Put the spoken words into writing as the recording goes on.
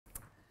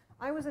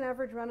I was an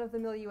average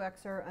run-of-the-mill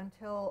UXer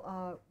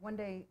until one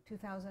day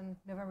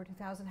November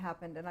 2000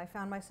 happened, and I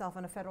found myself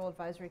on a federal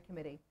advisory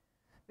committee.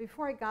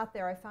 Before I got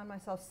there, I found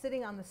myself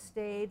sitting on the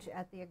stage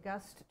at the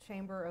august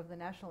chamber of the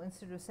National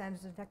Institute of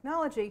Standards and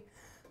Technology,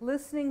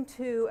 listening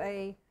to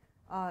a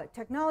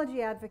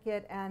technology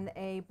advocate and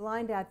a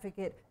blind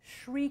advocate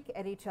shriek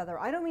at each other.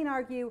 I don't mean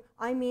argue,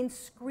 I mean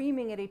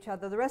screaming at each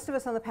other. The rest of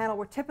us on the panel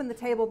were tipping the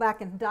table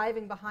back and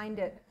diving behind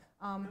it.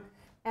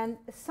 And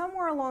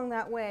somewhere along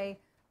that way,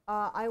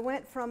 I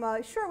went from,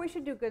 sure, we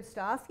should do good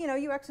stuff. You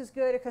know, UX is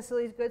good,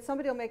 accessibility is good,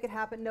 somebody will make it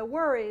happen, no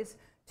worries,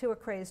 to a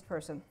crazed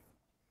person.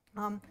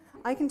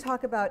 I can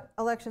talk about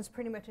elections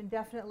pretty much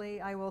indefinitely.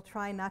 I will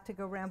try not to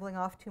go rambling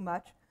off too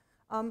much.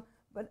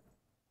 But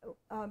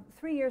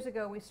 3 years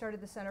ago, we started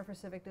the Center for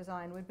Civic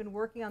Design. We've been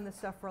working on this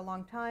stuff for a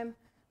long time.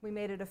 We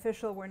made it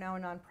official. We're now a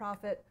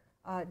nonprofit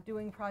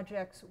doing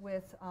projects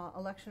with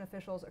election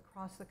officials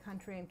across the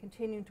country and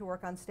continuing to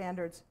work on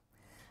standards.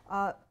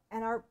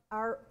 And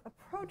our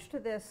approach to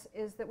this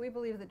is that we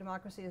believe that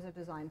democracy is a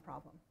design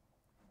problem,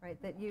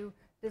 right? That you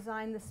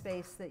design the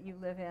space that you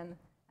live in,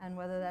 and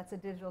whether that's a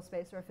digital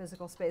space or a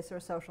physical space or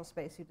a social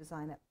space, you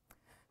design it.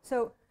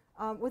 So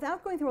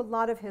without going through a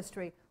lot of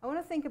history, I want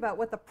to think about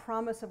what the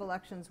promise of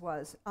elections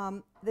was.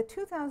 The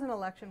 2000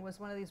 election was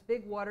one of these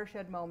big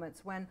watershed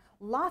moments when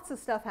lots of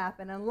stuff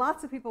happened and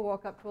lots of people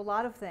woke up to a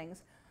lot of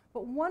things.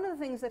 But one of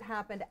the things that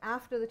happened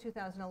after the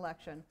 2000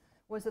 election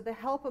was that the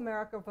Help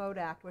America Vote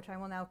Act, which I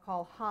will now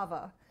call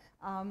HAVA,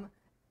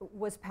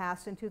 was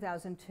passed in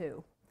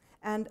 2002.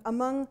 And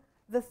among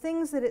the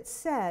things that it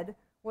said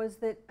was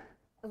that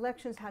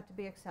elections had to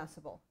be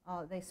accessible.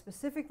 They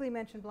specifically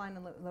mentioned blind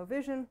and low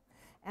vision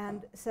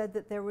and said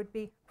that there would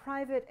be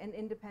private and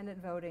independent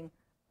voting,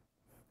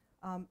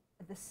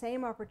 the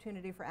same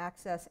opportunity for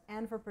access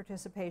and for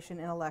participation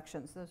in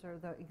elections. Those are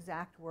the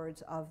exact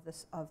words of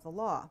the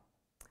law.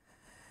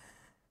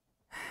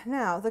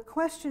 Now, the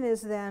question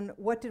is then,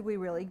 what did we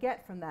really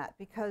get from that?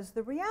 Because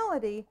the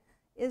reality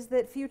is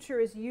that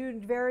future is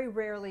very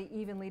rarely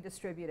evenly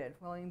distributed.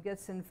 William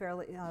Gibson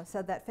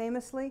said that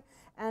famously,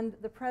 and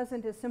the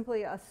present is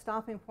simply a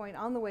stopping point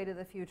on the way to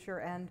the future,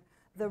 and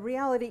the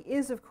reality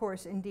is, of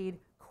course, indeed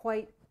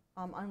quite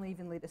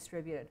unevenly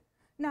distributed.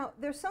 Now,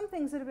 there's some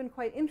things that have been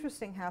quite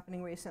interesting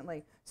happening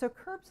recently. So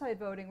curbside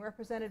voting,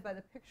 represented by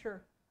the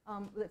picture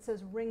that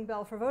says ring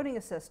bell for voting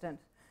assistant.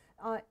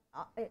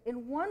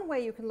 In one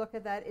way you can look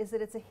at that is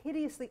that it's a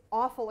hideously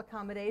awful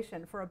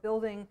accommodation for a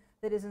building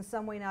that is in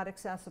some way not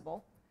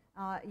accessible.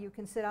 You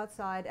can sit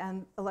outside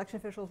and election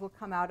officials will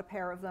come out, a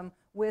pair of them,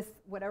 with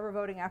whatever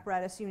voting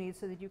apparatus you need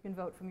so that you can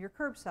vote from your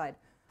curbside.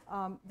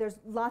 There's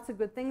lots of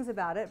good things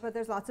about it, but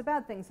there's lots of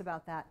bad things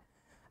about that.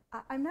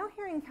 I'm now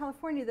hearing in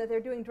California that they're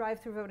doing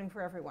drive-through voting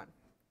for everyone.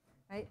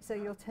 Right?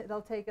 So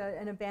they'll take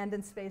an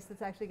abandoned space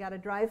that's actually got a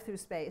drive-through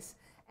space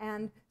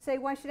and say,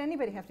 why should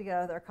anybody have to get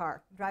out of their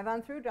car? Drive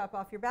on through, drop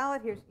off your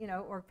ballot, here's, you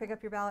know, or pick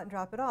up your ballot and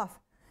drop it off.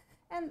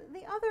 And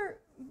the other,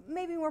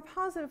 maybe more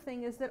positive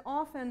thing is that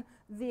often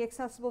the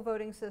accessible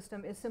voting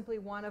system is simply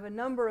one of a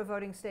number of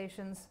voting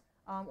stations,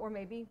 or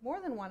maybe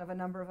more than one of a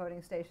number of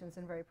voting stations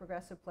in very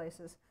progressive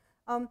places.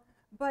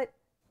 But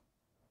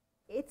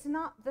it's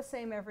not the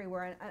same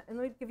everywhere. And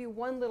let me give you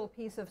one little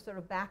piece of sort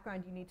of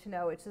background you need to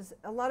know, which is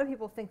a lot of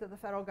people think that the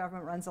federal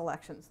government runs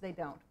elections. They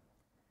don't.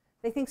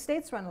 They think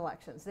states run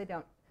elections. They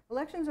don't.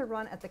 Elections are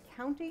run at the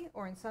county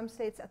or in some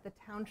states at the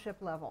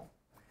township level.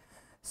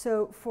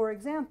 So for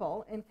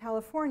example, in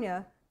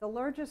California, the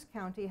largest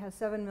county has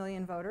 7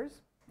 million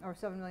voters, or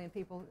 7 million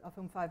people, of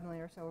whom 5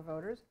 million or so are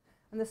voters.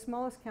 And the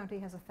smallest county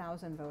has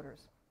 1,000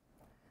 voters.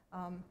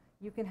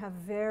 You can have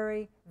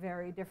very,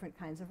 very different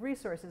kinds of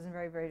resources and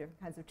very, very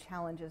different kinds of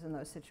challenges in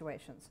those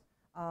situations.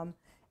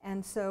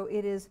 And so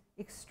it is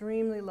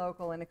extremely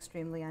local and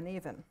extremely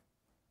uneven.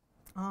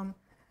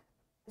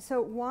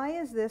 So why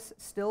is this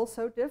still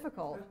so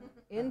difficult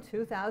in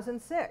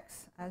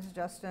 2006, as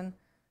Justin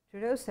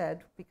Trudeau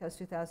said, because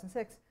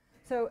 2006.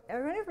 So I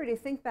want everybody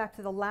to think back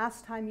to the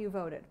last time you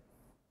voted.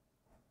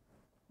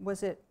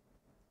 Was it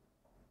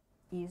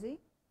easy,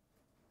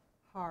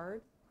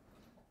 hard,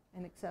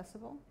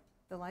 inaccessible,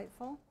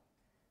 delightful?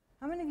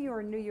 How many of you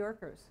are New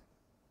Yorkers?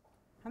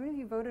 How many of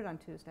you voted on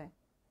Tuesday?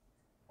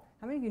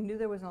 How many of you knew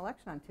there was an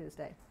election on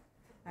Tuesday?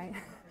 Right?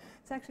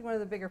 It's actually one of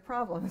the bigger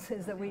problems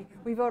is that we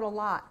vote a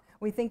lot.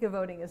 We think of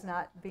voting as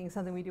not being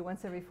something we do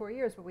once every 4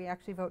 years, but we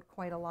actually vote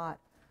quite a lot.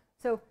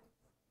 So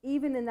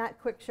even in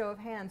that quick show of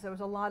hands, there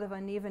was a lot of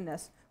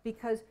unevenness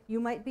because you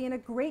might be in a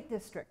great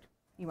district.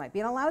 You might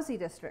be in a lousy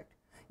district.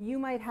 You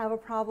might have a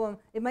problem.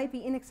 It might be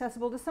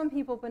inaccessible to some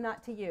people, but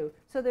not to you.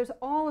 So there's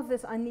all of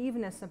this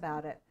unevenness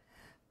about it.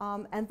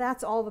 And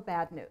that's all the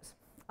bad news.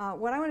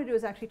 What I want to do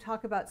is actually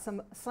talk about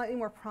some slightly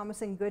more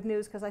promising good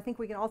news, because I think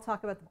we can all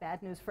talk about the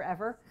bad news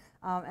forever.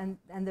 And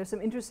there's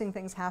some interesting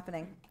things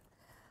happening.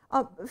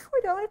 Before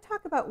we do, I want to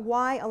talk about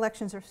why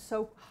elections are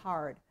so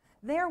hard.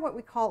 They are what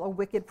we call a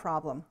wicked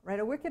problem, right?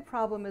 A wicked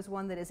problem is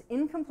one that is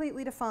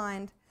incompletely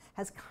defined,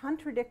 has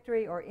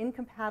contradictory or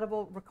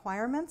incompatible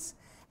requirements,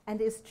 and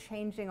is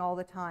changing all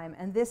the time.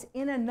 And this,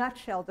 in a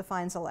nutshell,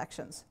 defines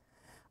elections.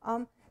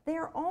 They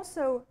are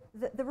also,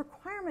 the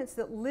requirements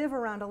that live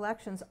around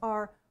elections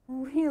are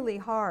really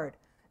hard.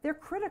 They're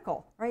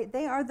critical, right?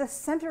 They are the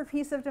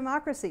centerpiece of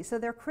democracy. So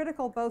they're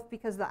critical both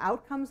because the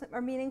outcomes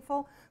are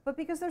meaningful, but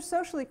because they're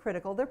socially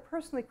critical, they're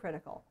personally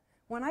critical.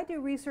 When I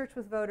do research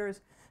with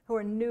voters who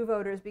are new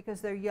voters because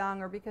they're young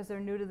or because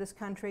they're new to this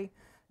country,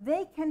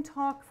 they can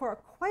talk for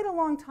quite a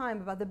long time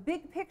about the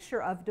big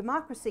picture of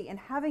democracy and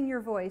having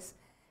your voice,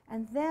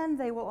 and then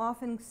they will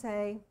often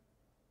say,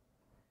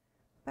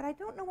 but I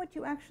don't know what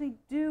you actually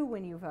do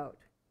when you vote.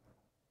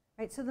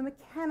 Right? So the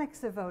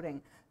mechanics of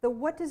voting, the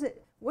what does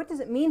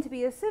it mean to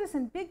be a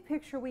citizen, big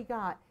picture we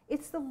got.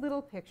 It's the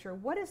little picture.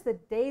 What is the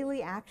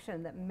daily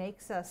action that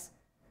makes us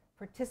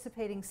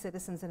participating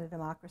citizens in a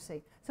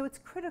democracy? So it's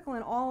critical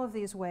in all of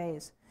these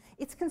ways.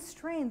 It's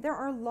constrained. There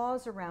are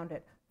laws around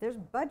it. There's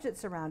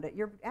budgets around it.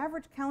 Your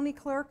average county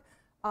clerk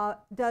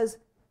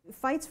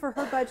fights for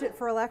her budget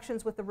for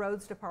elections with the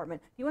roads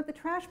department. Do you want the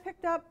trash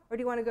picked up or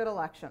do you want to go to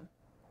election?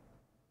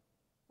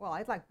 Well,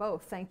 I'd like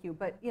both, thank you,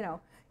 but you know,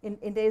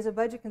 in days of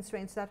budget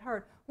constraints, that's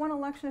hard. One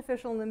election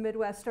official in the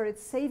Midwest started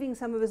saving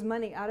some of his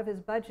money out of his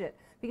budget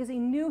because he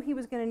knew he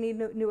was going to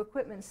need new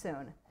equipment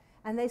soon.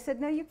 And they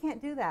said, no, you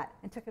can't do that,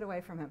 and took it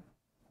away from him.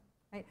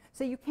 Right?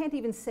 So you can't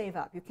even save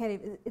up. You can't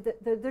even,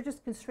 there are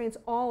just constraints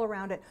all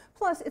around it.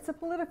 Plus, it's a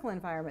political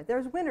environment.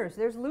 There's winners,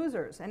 there's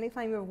losers.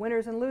 Anytime you have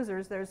winners and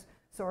losers, there's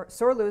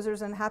sore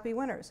losers and happy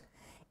winners.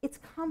 It's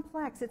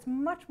complex. It's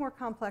much more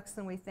complex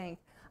than we think.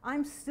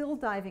 I'm still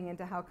diving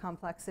into how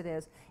complex it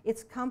is.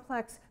 It's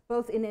complex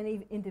both in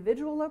any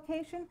individual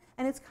location,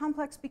 and it's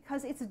complex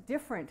because it's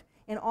different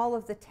in all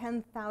of the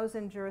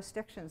 10,000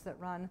 jurisdictions that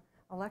run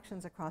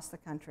elections across the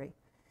country.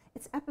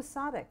 It's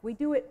episodic. We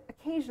do it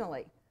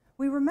occasionally.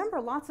 We remember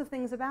lots of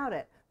things about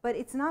it, but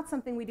it's not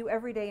something we do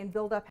every day and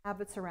build up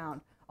habits around.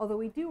 Although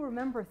we do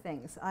remember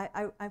things.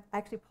 I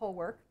actually poll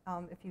work.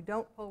 If you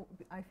don't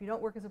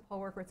work as a poll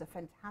worker, it's a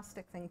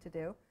fantastic thing to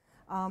do.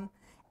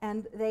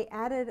 And they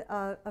added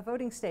a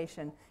voting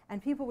station,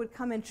 and people would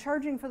come in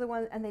charging for the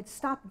one, and they'd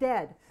stop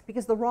dead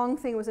because the wrong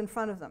thing was in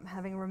front of them,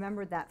 having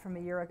remembered that from a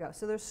year ago.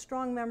 So there's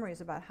strong memories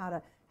about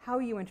how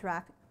you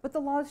interact, but the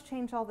laws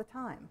change all the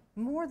time,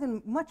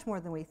 much more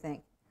than we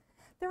think.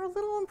 They're a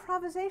little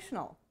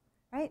improvisational,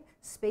 right?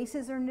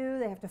 Spaces are new.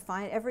 They have to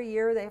find, every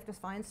year they have to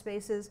find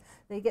spaces.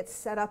 They get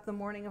set up the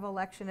morning of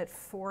election at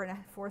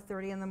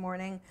 4:30 in the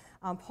morning.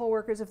 Poll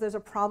workers, if there's a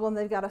problem,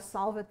 they've got to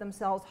solve it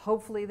themselves.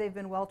 Hopefully they've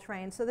been well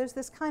trained. So there's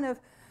this kind of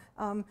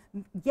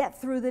get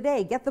through the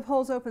day, get the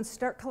polls open,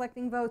 start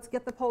collecting votes,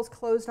 get the polls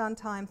closed on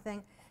time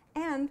thing.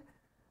 And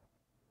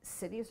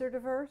cities are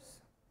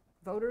diverse,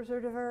 voters are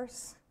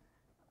diverse,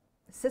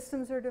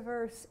 systems are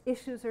diverse,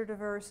 issues are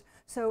diverse.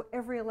 So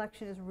every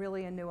election is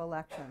really a new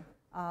election.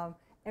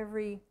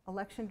 Every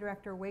election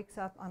director wakes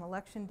up on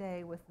election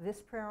day with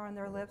this prayer on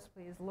their lips: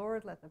 please,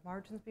 Lord, let the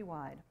margins be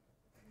wide.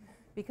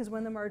 Because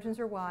when the margins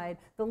are wide,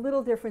 the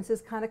little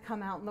differences kind of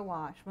come out in the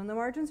wash. When the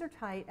margins are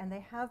tight, and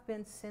they have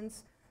been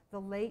since the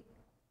late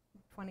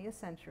 20th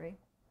century,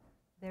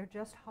 they're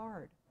just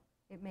hard.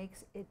 It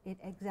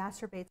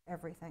exacerbates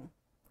everything.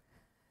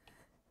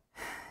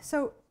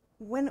 So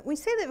when we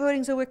say that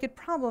voting's a wicked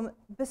problem,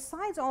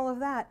 besides all of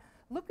that,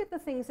 look at the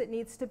things it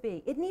needs to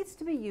be. It needs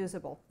to be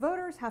usable.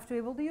 Voters have to be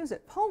able to use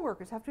it. Poll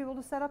workers have to be able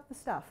to set up the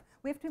stuff.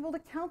 We have to be able to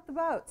count the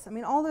votes. I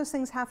mean, all those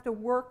things have to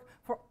work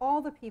for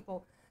all the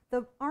people.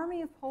 The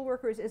army of poll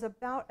workers is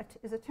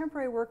a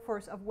temporary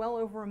workforce of well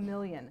over 1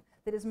 million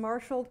that is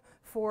marshaled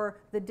for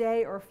the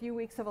day or a few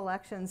weeks of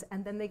elections,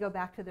 and then they go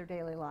back to their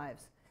daily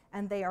lives.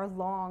 And they are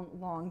long,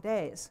 long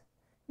days.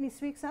 It needs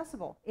to be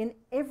accessible in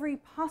every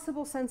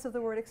possible sense of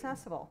the word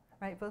accessible,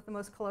 right? Both the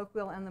most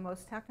colloquial and the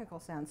most technical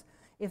sense.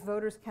 If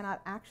voters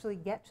cannot actually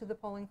get to the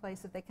polling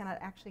place, if they cannot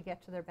actually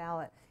get to their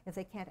ballot, if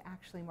they can't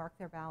actually mark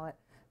their ballot,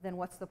 then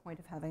what's the point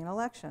of having an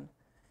election?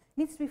 It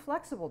needs to be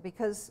flexible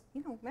because,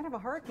 you know, we might have a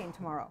hurricane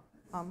tomorrow.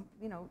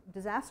 You know,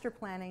 disaster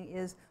planning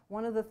is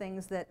one of the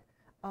things that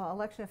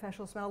election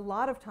officials spend a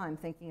lot of time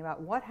thinking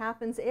about. What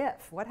happens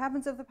if? What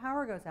happens if the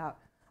power goes out?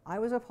 I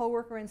was a poll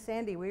worker in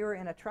Sandy. We were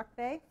in a truck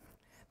bay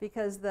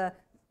because the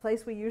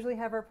place we usually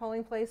have our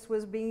polling place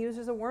was being used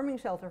as a warming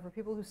shelter for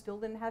people who still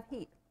didn't have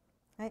heat.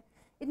 Right?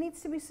 It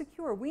needs to be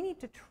secure. We need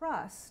to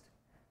trust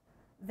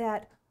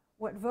that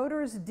what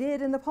voters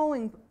did in the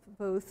polling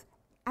booth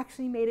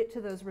actually made it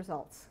to those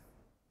results,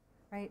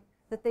 right?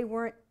 That they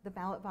weren't, the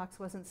ballot box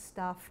wasn't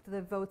stuffed,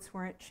 the votes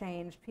weren't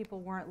changed, people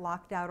weren't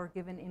locked out or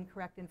given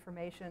incorrect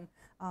information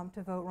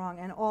to vote wrong.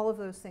 And all of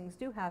those things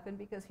do happen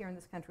because here in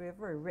this country we have a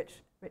very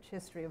rich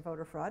history of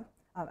voter fraud,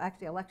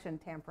 actually election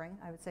tampering,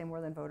 I would say,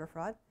 more than voter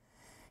fraud.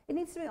 It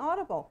needs to be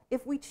audible.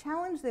 If we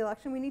challenge the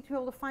election, we need to be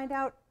able to find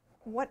out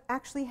what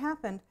actually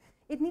happened.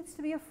 It needs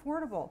to be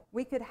affordable.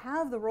 We could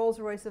have the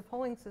Rolls-Royce of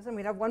polling system.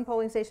 We'd have one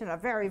polling station and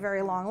a very,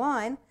 very long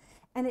line,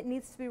 and it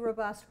needs to be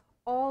robust.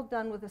 all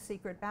done with a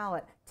secret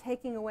ballot,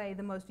 taking away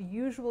the most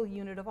usual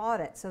unit of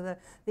audit. So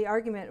the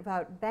argument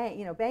about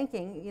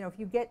banking,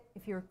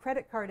 if your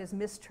credit card is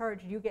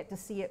mischarged, you get to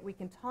see it, we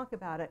can talk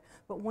about it.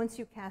 But once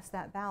you cast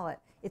that ballot,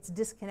 it's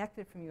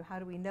disconnected from you. How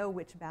do we know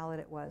which ballot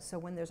it was? So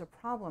when there's a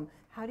problem,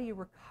 how do you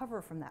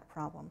recover from that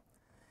problem?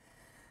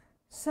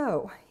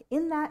 So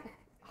in that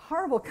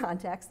horrible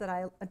context that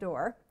I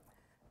adore,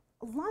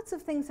 lots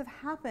of things have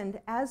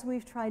happened as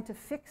we've tried to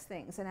fix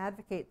things and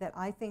advocate that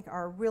I think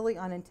are really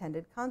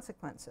unintended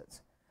consequences.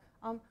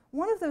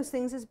 One of those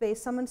things is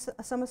based on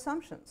some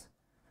assumptions.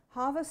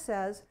 HAVA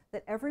says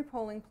that every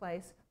polling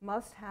place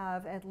must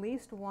have at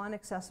least one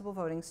accessible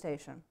voting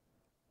station.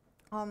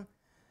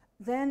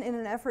 Then in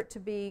an effort to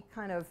be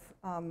kind of,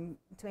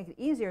 to make it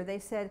easier, they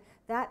said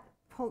that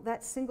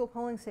single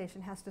polling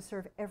station has to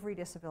serve every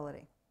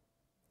disability.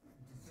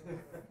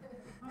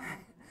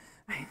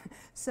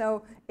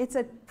 So it's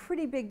a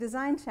pretty big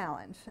design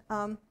challenge.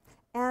 But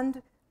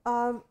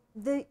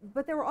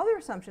there were other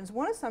assumptions.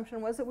 One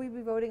assumption was that we'd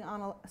be voting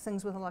on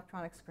things with an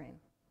electronic screen,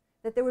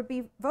 that there would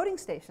be voting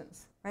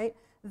stations, right?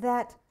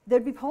 That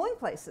there'd be polling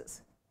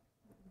places.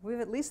 We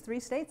have at least 3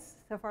 states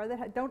so far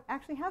that don't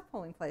actually have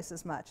polling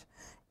places much.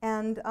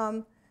 And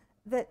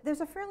that there's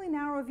a fairly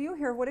narrow view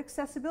here of what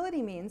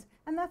accessibility means,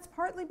 and that's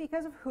partly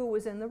because of who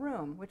was in the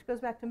room, which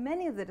goes back to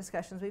many of the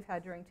discussions we've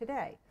had during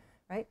today,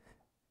 right?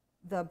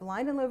 The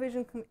blind and low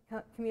vision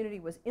community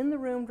was in the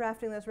room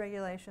drafting those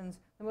regulations.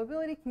 The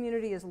mobility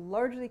community is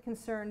largely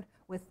concerned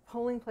with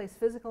polling place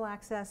physical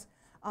access,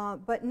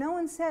 but no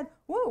one said,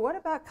 whoa, what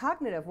about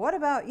cognitive? What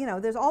about,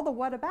 there's all the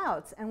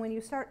what-abouts. And when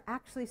you start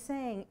actually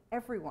saying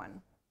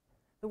everyone,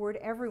 the word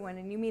everyone,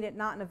 and you mean it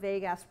not in a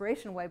vague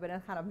aspiration way, but in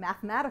a kind of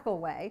mathematical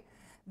way,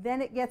 then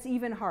it gets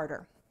even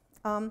harder.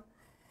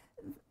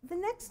 The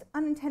next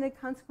unintended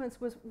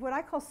consequence was what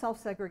I call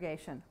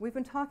self-segregation. We've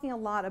been talking a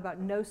lot about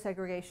no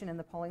segregation in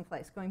the polling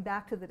place, going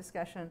back to the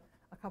discussion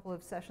a couple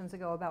of sessions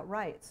ago about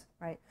rights,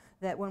 right?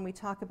 That when we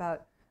talk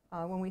about,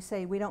 when we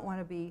say we don't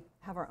want to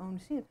have our own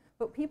machine,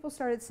 but people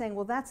started saying,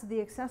 well, that's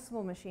the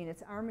accessible machine,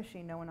 it's our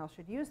machine, no one else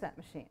should use that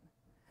machine.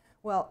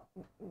 Well,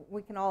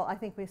 we can all, I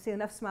think we see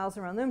enough smiles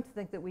around the room to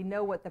think that we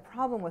know what the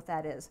problem with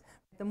that is.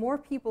 The more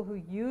people who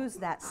use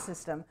that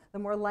system, the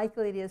more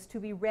likely it is to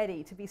be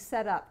ready, to be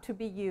set up, to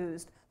be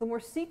used. The more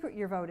secret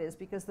your vote is,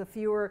 because the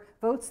fewer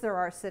votes there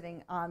are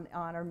sitting on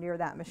or near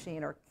that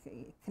machine or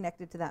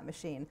connected to that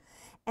machine.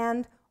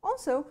 And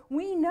also,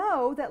 we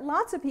know that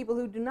lots of people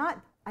who do not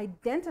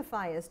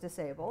identify as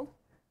disabled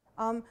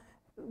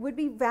would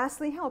be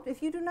vastly helped.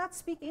 If you do not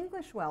speak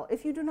English well,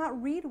 if you do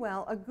not read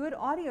well, a good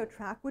audio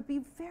track would be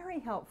very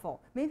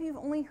helpful. Maybe you've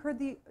only heard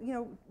the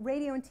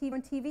radio and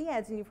TV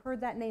ads and you've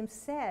heard that name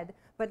said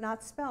but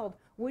not spelled.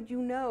 Would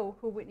you know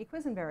who Whitney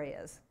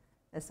Quesenbery is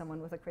as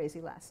someone with a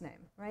crazy last name,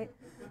 right?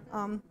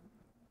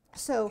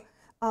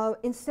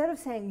 Instead of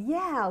saying,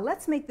 yeah,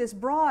 let's make this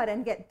broad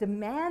and get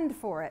demand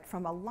for it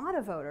from a lot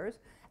of voters,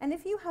 and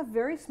if you have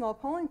very small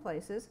polling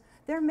places,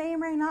 there may or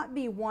may not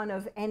be one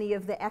of any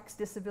of the X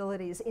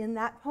disabilities in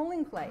that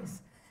polling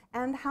place.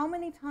 And how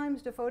many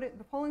times do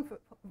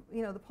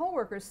the poll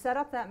workers set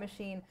up that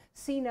machine,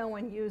 see no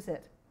one use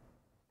it,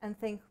 and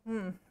think,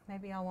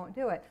 maybe I won't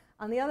do it.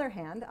 On the other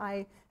hand,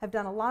 I have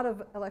done a lot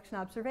of election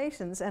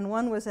observations, and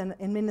one was in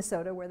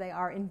Minnesota, where they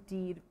are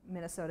indeed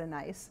Minnesota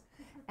nice.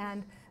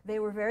 And they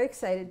were very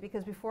excited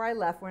because before I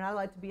left, we're not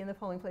allowed to be in the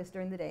polling place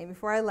during the day, and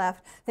before I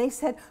left, they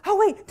said, oh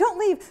wait, don't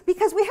leave,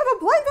 because we have a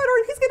blind voter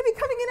and he's going to be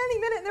coming in any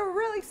minute. And they were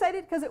really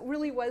excited because it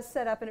really was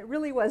set up and it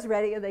really was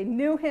ready, and they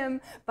knew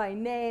him by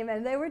name,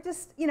 and they were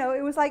just,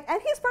 it was like,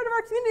 and he's part of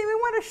our community, we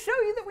want to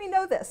show you that we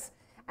know this.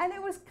 And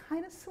it was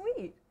kind of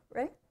sweet,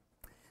 right?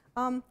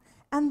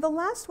 And the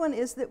last one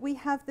is that we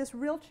have this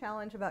real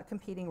challenge about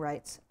competing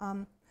rights.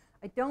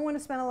 I don't want to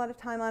spend a lot of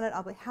time on it.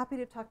 I'll be happy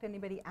to talk to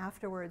anybody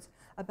afterwards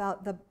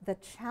about the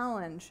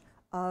challenge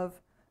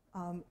of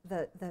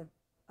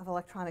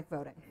electronic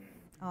voting.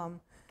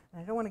 And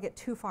I don't want to get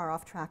too far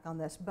off track on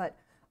this, but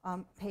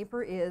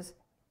paper is,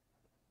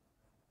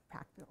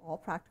 all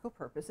practical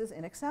purposes,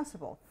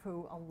 inaccessible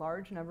to a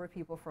large number of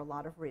people for a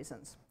lot of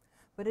reasons.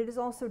 But it is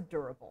also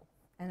durable,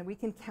 and we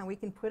can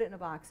put it in a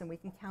box and we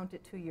can count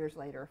it 2 years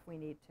later if we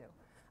need to.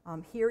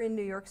 Here in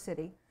New York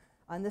City,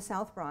 in the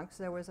South Bronx,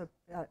 there was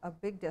a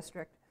big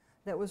district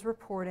that was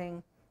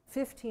reporting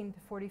 15 to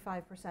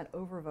 45%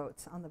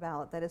 overvotes on the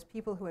ballot. That is,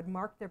 people who had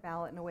marked their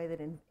ballot in a way that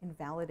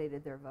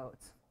invalidated their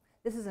votes.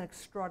 This is an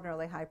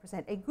extraordinarily high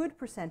percent. A good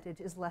percentage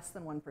is less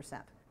than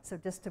 1%. So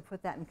just to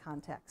put that in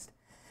context.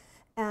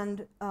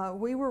 And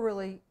we were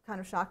really kind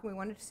of shocked, and we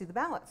wanted to see the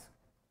ballots.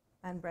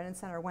 And Brennan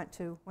Center went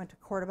to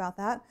court about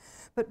that.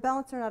 But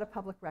ballots are not a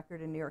public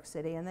record in New York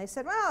City. And they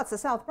said, well, it's the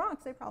South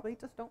Bronx. They probably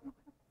just don't know.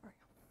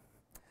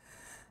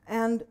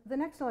 And the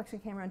next election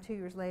came around 2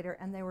 years later,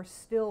 and they were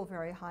still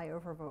very high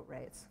overvote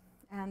rates.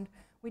 And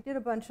we did a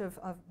bunch of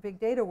big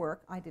data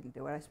work. I didn't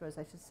do it, I suppose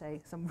I should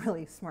say. Some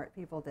really smart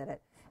people did it.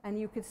 And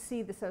you could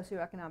see the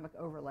socioeconomic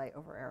overlay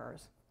over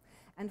errors.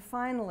 And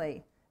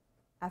finally,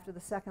 after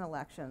the second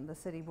election, the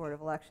City Board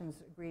of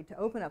Elections agreed to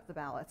open up the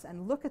ballots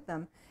and look at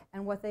them,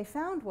 and what they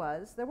found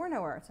was there were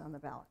no errors on the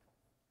ballot.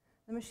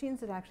 The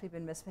machines had actually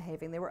been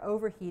misbehaving. They were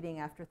overheating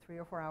after 3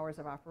 or 4 hours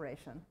of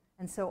operation.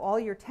 And so all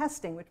your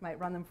testing, which might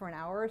run them for an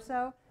hour or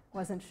so,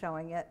 wasn't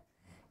showing it.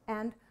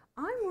 And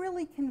I'm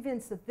really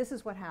convinced that this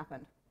is what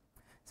happened.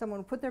 Someone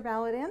would put their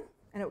ballot in,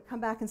 and it would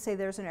come back and say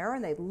there's an error,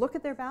 and they'd look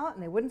at their ballot,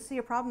 and they wouldn't see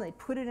a problem. They'd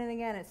put it in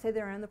again, and say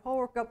they're in the poll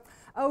work, go,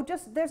 oh,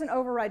 there's an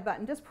override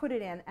button, just put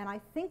it in. And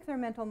I think their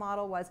mental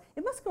model was,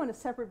 it must go in a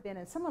separate bin,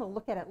 and someone will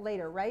look at it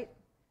later, right?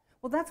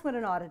 Well, that's what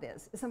an audit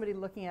is somebody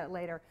looking at it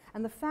later.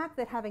 And the fact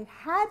that having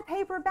had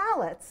paper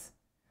ballots,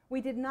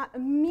 we did not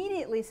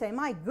immediately say,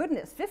 my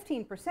goodness,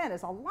 15%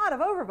 is a lot of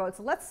overvotes,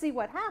 let's see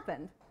what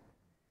happened,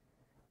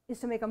 is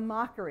to make a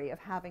mockery of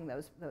having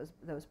those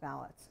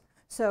ballots.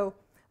 So,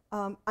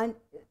 and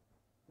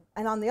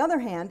on the other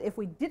hand, if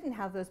we didn't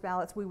have those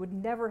ballots, we would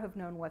never have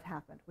known what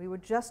happened. We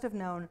would just have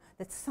known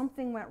that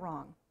something went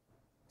wrong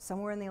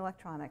somewhere in the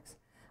electronics.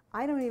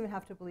 I don't even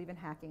have to believe in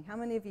hacking. How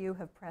many of you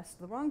have pressed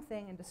the wrong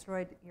thing and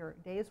destroyed your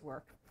day's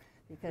work?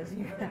 Because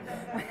you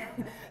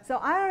so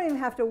I don't even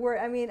have to worry.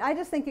 I mean, I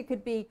just think it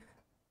could be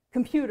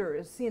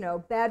computers, you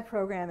know, bad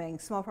programming,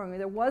 small programming.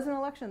 There was an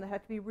election that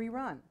had to be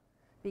rerun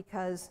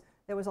because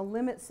there was a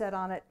limit set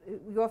on it.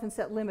 We often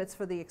set limits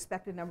for the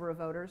expected number of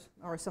voters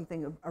or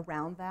something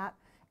around that.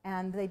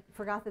 And they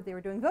forgot that they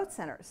were doing vote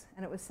centers.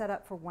 And it was set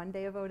up for 1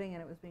 day of voting,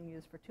 and it was being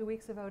used for 2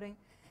 weeks of voting.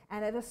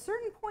 And at a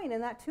certain point in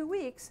that 2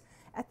 weeks,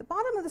 at the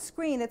bottom of the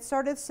screen, it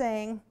started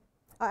saying,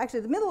 actually,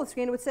 the middle of the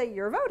screen, it would say,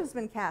 your vote has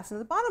been cast. And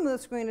at the bottom of the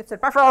screen, it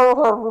said,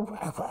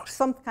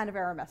 some kind of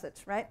error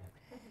message, right?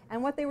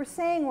 And what they were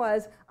saying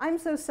was, I'm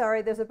so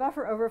sorry, there's a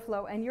buffer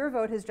overflow, and your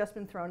vote has just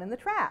been thrown in the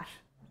trash.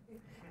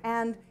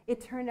 And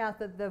it turned out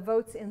that the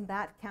votes in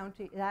that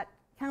county,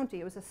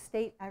 it was a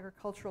state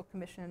agricultural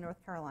commission in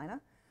North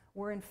Carolina,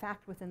 were in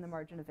fact within the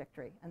margin of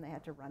victory, and they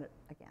had to run it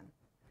again.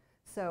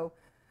 So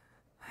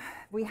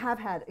we have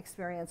had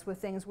experience with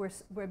things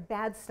where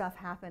bad stuff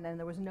happened and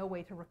there was no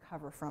way to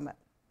recover from it.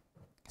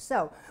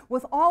 So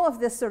with all of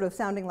this sort of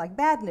sounding like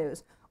bad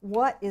news,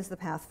 what is the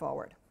path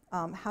forward?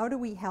 How do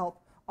we help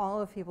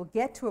all of people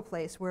get to a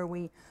place where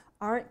we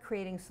aren't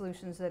creating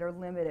solutions that are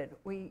limited?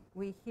 We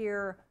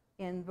hear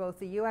in both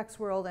the UX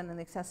world and in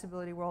the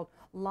accessibility world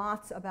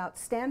lots about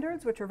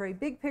standards, which are very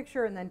big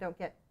picture and then don't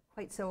get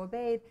quite so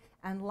obeyed,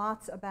 and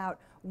lots about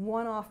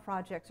one-off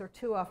projects or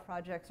two-off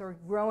projects or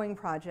growing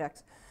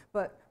projects.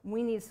 But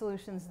we need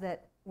solutions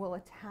that will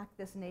attack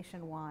this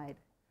nationwide,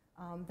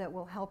 that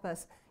will help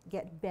us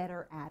get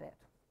better at it.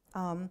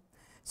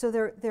 So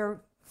there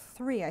are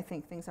 3, I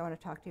think, things I want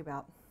to talk to you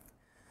about.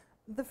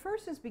 The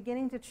first is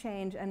beginning to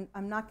change, and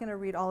I'm not going to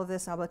read all of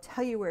this, I will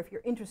tell you where, if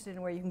you're interested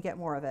in where you can get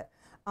more of it,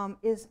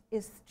 is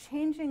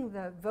changing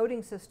the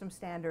voting system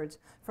standards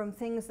from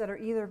things that are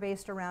either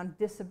based around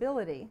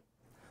disability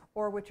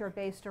or which are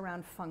based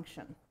around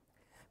function.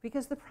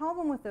 Because the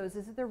problem with those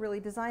is that they're really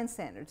design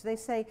standards. They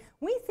say,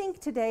 we think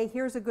today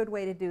here's a good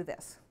way to do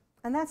this.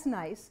 And that's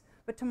nice,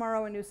 but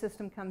tomorrow a new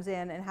system comes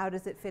in, and how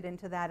does it fit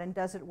into that, and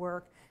does it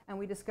work? And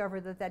we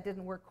discover that that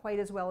didn't work quite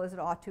as well as it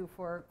ought to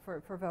for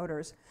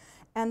voters.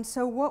 And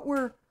so what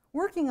we're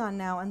working on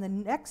now in the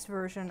next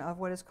version of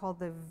what is called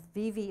the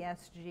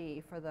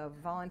VVSG, for the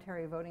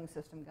Voluntary Voting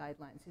System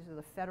Guidelines, these are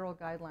the federal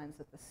guidelines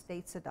that the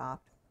states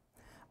adopt,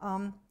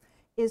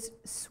 is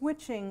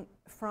switching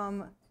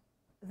from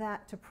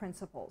that to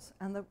principles.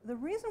 And the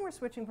reason we're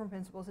switching from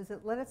principles is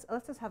it lets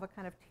us have a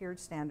kind of tiered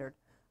standard.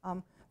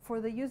 For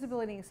the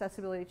usability and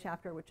accessibility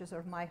chapter, which is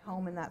sort of my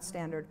home in that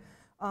standard,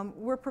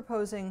 we're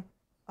proposing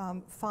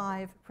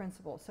 5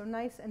 principles. So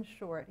nice and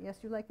short. Yes,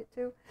 you like it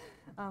too?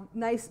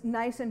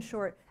 Nice and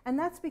short. And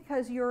that's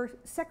because your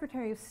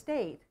Secretary of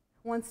State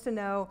wants to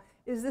know,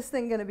 is this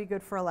thing going to be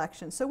good for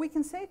elections? So we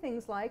can say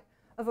things like,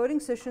 a voting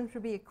system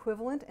should be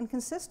equivalent and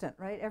consistent,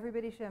 right?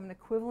 Everybody should have an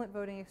equivalent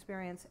voting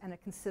experience and a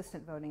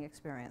consistent voting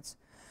experience.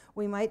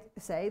 We might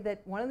say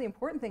that one of the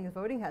important things a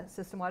voting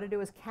system ought to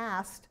do is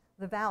cast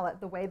the ballot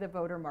the way the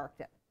voter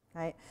marked it,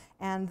 right?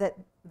 And that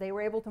they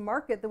were able to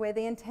mark it the way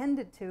they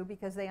intended to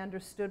because they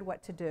understood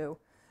what to do.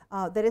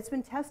 That it's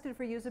been tested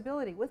for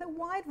usability with a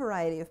wide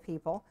variety of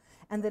people,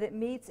 and that it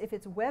meets, if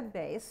it's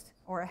web-based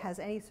or has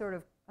any sort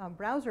of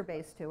browser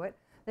base to it,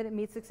 that it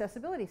meets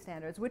accessibility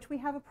standards, which we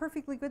have a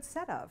perfectly good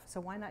set of, so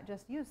why not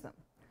just use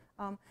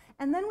them?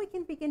 And then we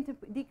can begin to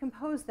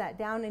decompose that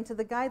down into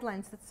the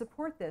guidelines that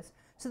support this,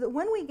 so that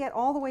when we get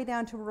all the way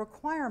down to a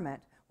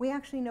requirement, we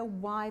actually know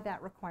why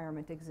that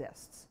requirement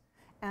exists.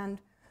 And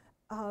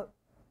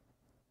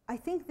I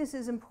think this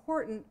is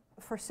important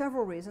for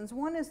several reasons.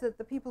 One is that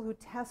the people who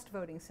test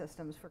voting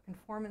systems for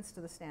conformance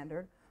to the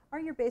standard are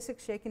your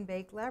basic shake and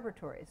bake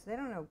laboratories. They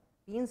don't know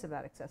beans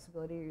about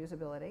accessibility or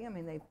usability. I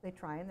mean, they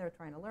try, and they're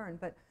trying to learn,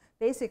 but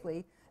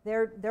basically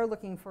they're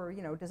looking for,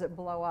 you know, does it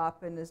blow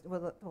up, and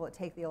will it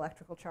take the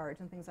electrical charge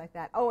and things like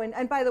that. Oh,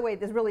 and by the way,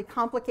 this really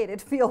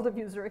complicated field of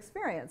user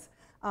experience.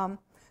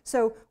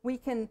 So we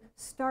can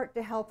start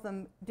to help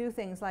them do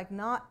things like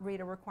not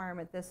read a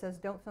requirement that says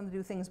don't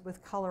do things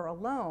with color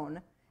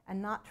alone,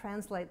 and not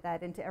translate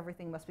that into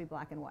everything must be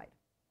black and white,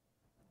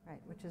 right?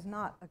 Which is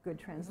not a good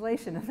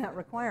translation of that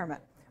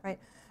requirement, right?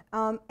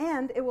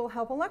 And it will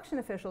help election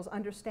officials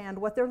understand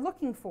what they're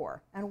looking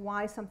for and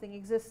why something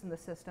exists in the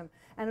system.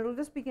 And it'll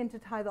just begin to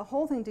tie the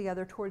whole thing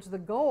together towards the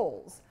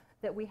goals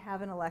that we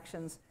have in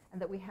elections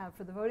and that we have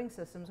for the voting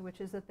systems, which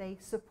is that they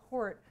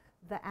support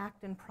the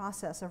act and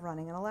process of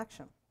running an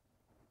election.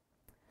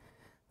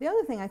 The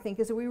other thing I think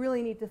is that we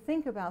really need to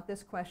think about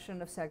this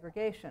question of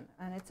segregation,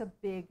 and it's a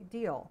big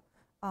deal.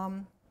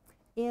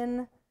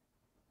 In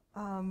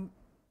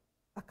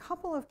a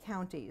couple of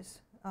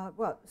counties,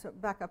 so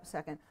back up a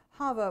second.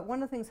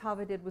 One of the things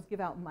HAVA did was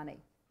give out money,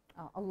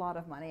 a lot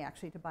of money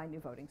actually, to buy new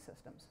voting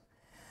systems.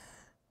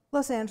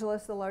 Los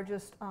Angeles, the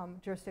largest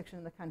jurisdiction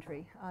in the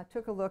country,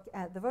 took a look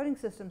at the voting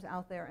systems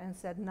out there and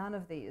said none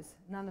of these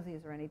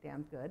are any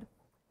damn good,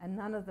 and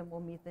none of them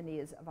will meet the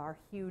needs of our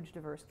huge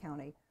diverse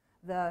county.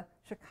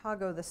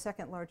 Chicago, the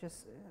second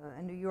largest,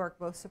 and New York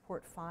both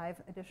support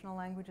 5 additional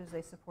languages.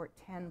 They support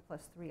 10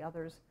 plus 3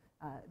 others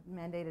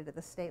mandated at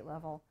the state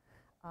level.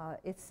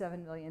 It's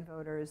 7 million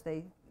voters.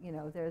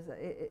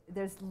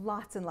 There's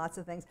lots and lots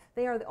of things.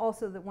 They are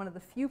also one of the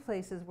few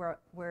places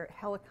where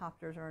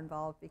helicopters are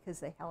involved, because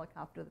they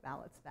helicopter the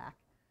ballots back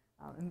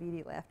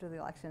immediately after the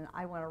election.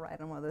 I want to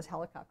ride on one of those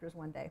helicopters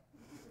one day.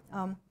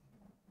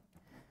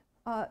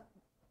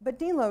 But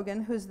Dean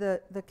Logan, who's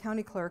the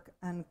county clerk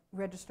and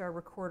registrar,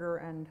 recorder,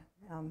 and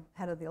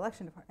head of the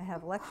election department, head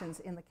of elections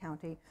in the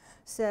county,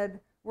 said,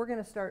 we're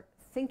going to start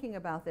thinking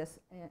about this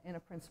in a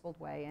principled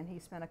way. And he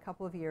spent a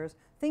couple of years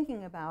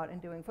thinking about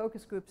and doing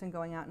focus groups and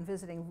going out and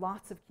visiting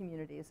lots of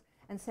communities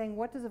and saying,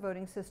 what does a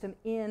voting system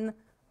in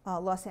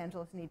Los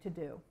Angeles need to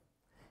do?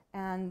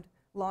 And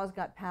laws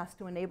got passed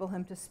to enable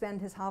him to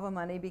spend his HAVA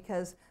money,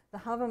 because the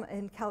HAVA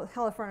in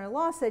California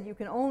law said you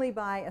can only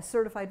buy a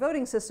certified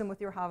voting system with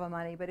your HAVA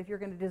money, but if you're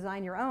going to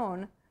design your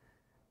own,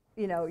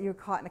 you're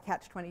caught in a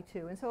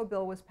catch-22. And so a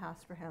bill was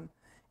passed for him.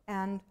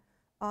 And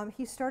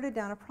he started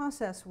down a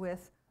process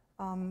with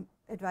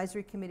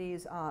advisory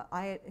committees.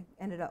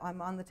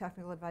 I'm on the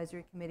technical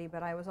advisory committee,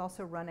 but I was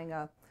also running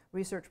a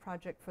research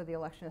project for the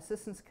Election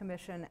Assistance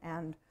Commission,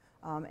 and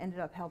ended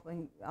up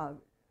helping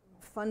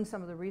fund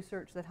some of the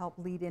research that helped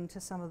lead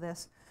into some of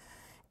this.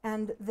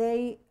 And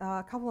they,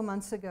 a couple of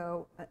months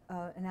ago,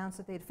 announced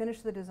that they'd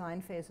finished the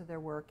design phase of their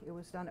work. It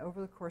was done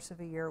over the course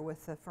of a year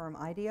with the firm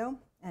IDEO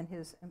and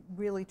his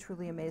really,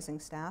 truly amazing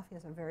staff. He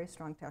has a very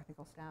strong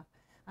technical staff.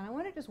 And I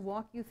want to just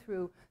walk you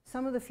through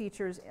some of the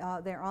features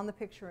there on the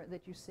picture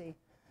that you see.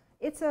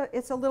 It's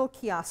a little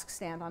kiosk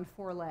stand on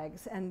 4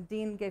 legs, and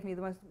Dean gave me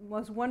the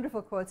most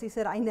wonderful quotes. He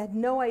said, I had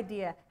no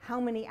idea how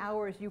many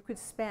hours you could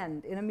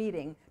spend in a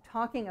meeting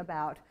talking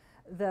about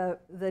the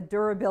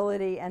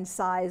durability and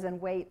size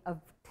and weight of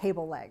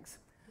table legs.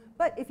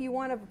 But if you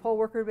want a poll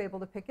worker to be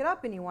able to pick it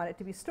up, and you want it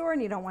to be stored,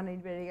 and you don't want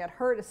anybody to get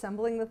hurt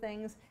assembling the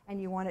things,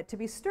 and you want it to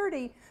be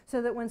sturdy,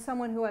 so that when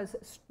someone who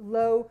has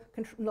low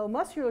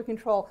muscular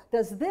control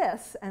does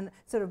this and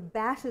sort of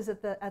bashes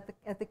at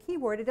the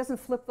keyboard, it doesn't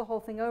flip the whole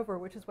thing over,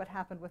 which is what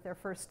happened with their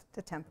first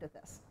attempt at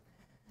this.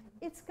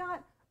 It's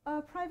got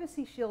a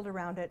privacy shield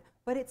around it,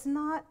 but it's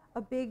not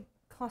a big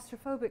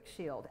claustrophobic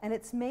shield, and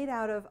it's made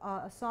out of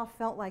a soft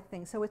felt-like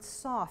thing, so it's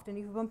soft, and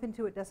if you bump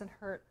into it, it doesn't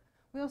hurt.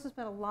 We also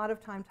spent a lot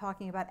of time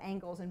talking about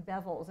angles and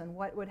bevels and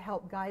what would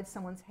help guide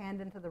someone's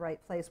hand into the right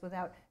place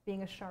without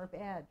being a sharp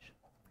edge.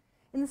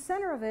 In the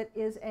center of it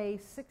is a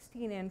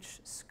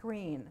 16-inch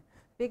screen,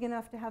 big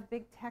enough to have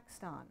big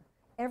text on.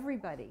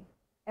 Everybody,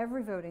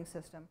 every voting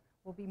system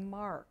will be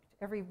marked.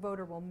 Every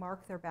voter will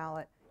mark their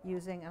ballot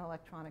using an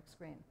electronic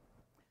screen.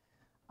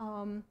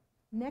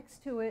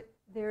 Next to it,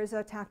 there's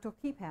a tactile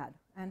keypad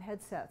and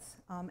headsets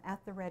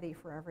at the ready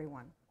for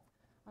everyone.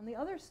 On the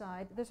other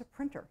side, there's a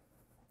printer,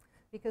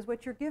 because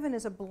what you're given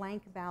is a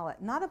blank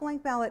ballot. Not a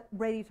blank ballot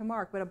ready to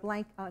mark, but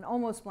an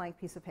almost blank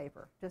piece of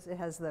paper. Just it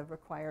has the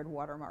required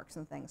watermarks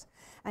and things.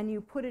 And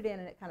you put it in,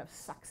 and it kind of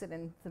sucks it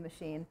into the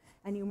machine,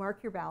 and you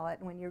mark your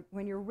ballot. And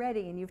when you're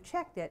ready and you've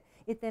checked it,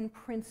 it then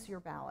prints your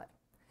ballot.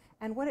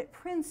 And what it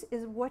prints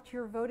is what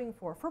you're voting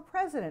for. For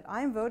president,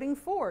 I'm voting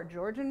for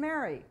George and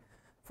Mary.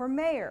 For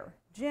mayor,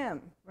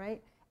 Jim,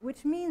 right?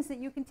 Which means that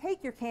you can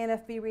take your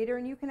KNFB reader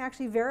and you can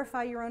actually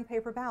verify your own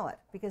paper ballot,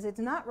 because it's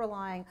not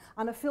relying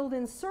on a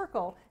filled-in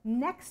circle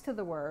next to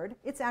the word.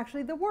 It's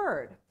actually the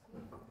word,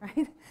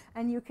 right?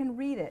 And you can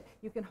read it.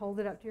 You can hold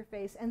it up to your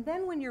face. And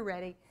then when you're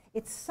ready,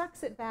 it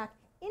sucks it back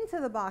into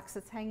the box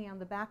that's hanging on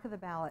the back of the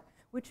ballot,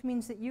 which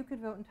means that you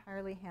could vote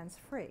entirely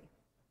hands-free.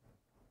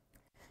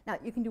 Now,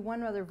 you can do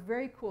one other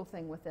very cool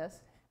thing with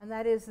this, and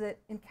that is that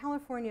in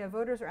California,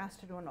 voters are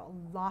asked to do a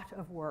lot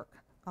of work.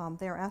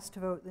 They are asked to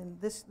vote in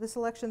this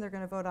election. They're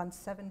going to vote on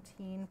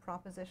 17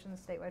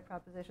 propositions, statewide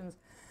propositions.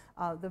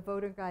 The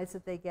voter guides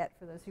that they get,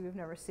 for those of you who've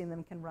never seen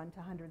them, can run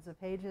to hundreds of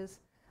pages.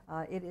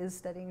 It is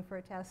studying for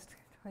a test,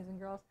 boys and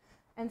girls.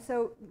 And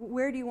so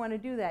where do you want to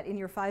do that? In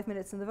your 5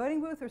 minutes in the voting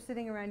booth, or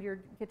sitting around your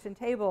kitchen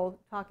table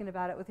talking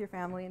about it with your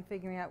family and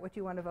figuring out what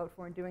you want to vote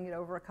for and doing it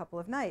over a couple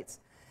of nights?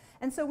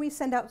 And so we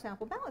send out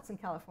sample ballots in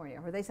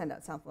California, or they send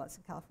out sample ballots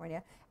in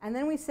California, and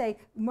then we say,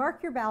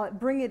 mark your ballot,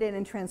 bring it in,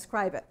 and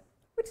transcribe it,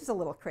 which is a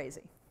little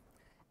crazy.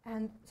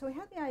 And so we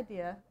had the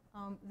idea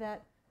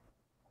that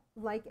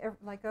like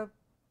a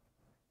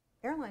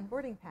airline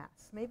boarding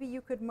pass, maybe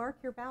you could mark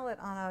your ballot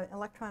on an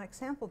electronic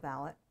sample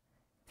ballot,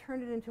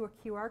 turn it into a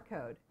QR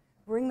code,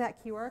 bring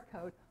that QR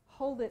code,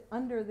 hold it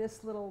under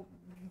this little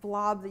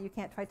blob that you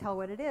can't quite tell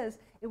what it is.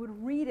 It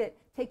would read it,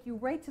 take you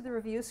right to the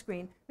review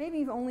screen. Maybe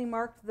you've only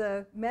marked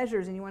the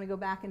measures and you want to go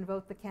back and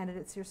vote the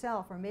candidates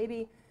yourself. Or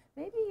maybe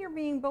you're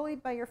being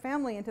bullied by your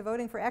family into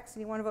voting for X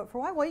and you want to vote for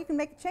Y. Well, you can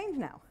make a change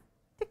now.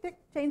 Tick, tick,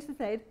 change is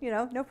made. You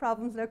know, no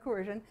problems, no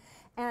coercion.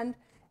 And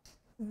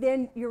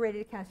then you're ready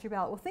to cast your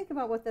ballot. Well, think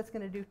about what that's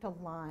going to do to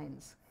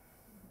lines,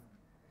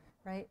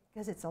 right?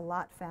 Because it's a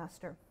lot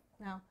faster.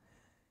 Now,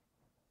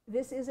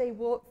 this is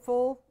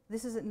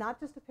this is not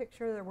just a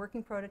picture. They're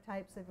working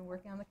prototypes. They've been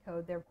working on the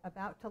code. They're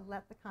about to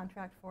let the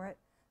contract for it.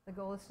 The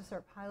goal is to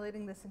start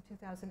piloting this in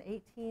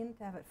 2018,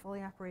 to have it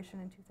fully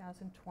operational in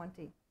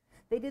 2020.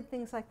 They did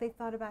things like they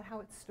thought about how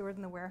it's stored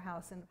in the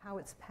warehouse and how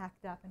it's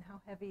packed up and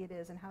how heavy it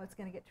is and how it's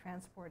going to get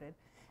transported.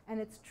 And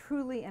it's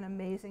truly an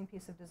amazing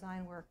piece of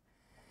design work.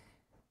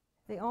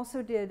 They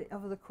also did,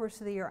 over the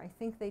course of the year, I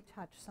think they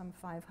touched some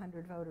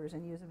 500 voters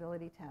in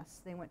usability tests.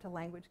 They went to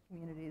language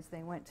communities.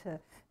 They went to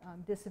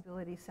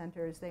disability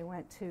centers. They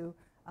went to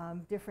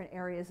different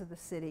areas of the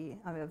city,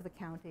 of the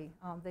county.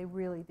 They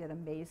really did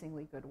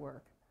amazingly good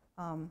work.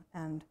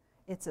 And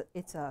it's an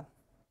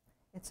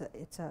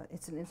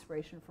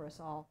inspiration for us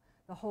all.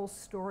 The whole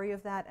story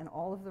of that and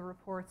all of the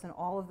reports and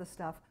all of the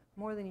stuff,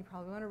 more than you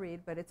probably want to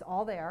read, but it's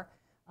all there.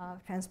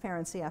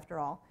 Transparency, after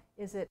all,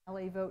 is at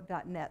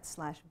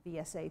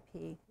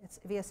lavote.net/VSAP.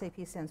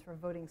 VSAP stands for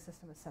Voting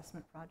System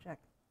Assessment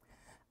Project.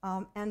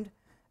 And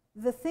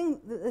the thing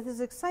that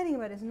is exciting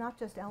about it is not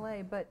just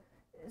LA, but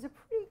there's a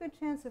pretty good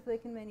chance if they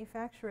can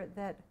manufacture it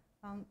that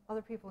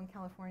other people in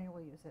California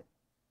will use it.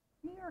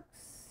 New York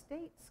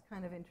State's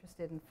kind of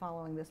interested in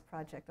following this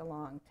project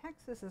along.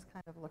 Texas is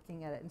kind of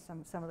looking at it in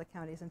some of the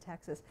counties in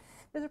Texas.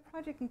 There's a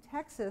project in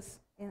Texas,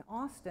 in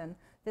Austin,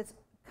 that's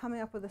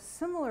coming up with a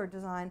similar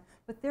design,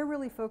 but they're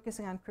really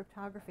focusing on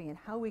cryptography and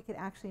how we could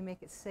actually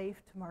make it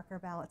safe to mark our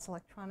ballots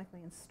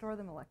electronically and store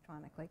them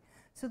electronically.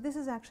 So this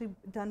is actually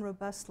done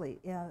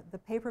robustly. The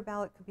paper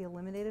ballot could be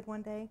eliminated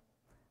one day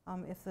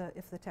if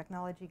the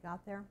technology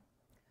got there.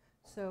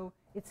 So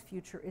it's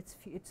future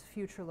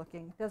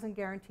looking. Doesn't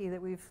guarantee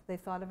that they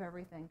thought of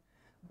everything,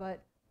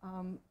 but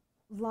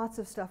lots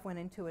of stuff went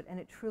into it, and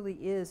it truly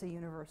is a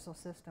universal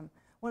system.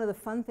 One of the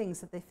fun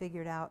things that they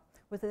figured out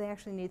was that they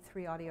actually need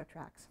 3 audio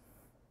tracks.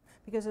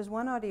 Because there's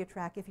one audio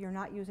track if you're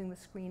not using the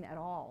screen at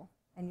all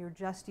and you're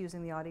just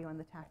using the audio and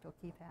the tactile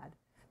keypad.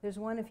 There's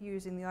one if you're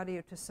using the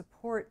audio to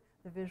support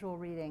the visual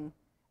reading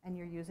and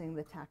you're using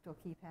the tactile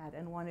keypad,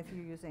 and one if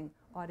you're using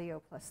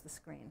audio plus the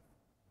screen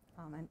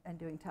and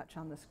doing touch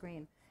on the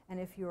screen. And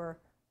if you're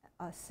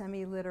a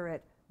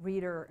semi-literate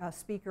reader, a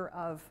speaker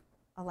of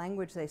a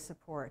language they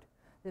support,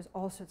 there's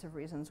all sorts of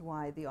reasons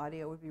why the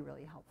audio would be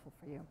really helpful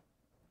for you.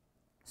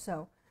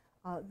 So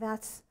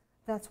that's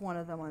one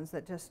of the ones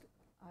that just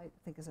I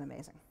think is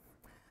amazing.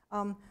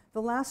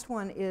 The last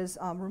one is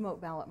remote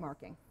ballot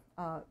marking.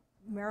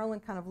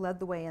 Maryland kind of led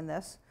the way in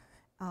this.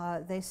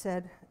 They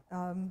said,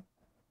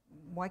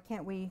 why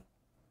can't we,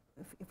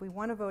 if we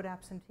want to vote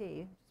absentee,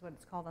 which is what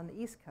it's called on the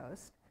East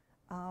Coast,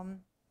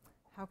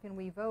 how can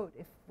we vote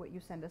if what you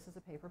send us is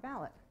a paper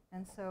ballot?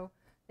 And so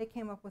they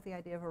came up with the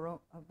idea of a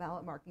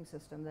ballot marking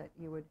system that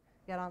you would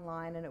get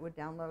online and it would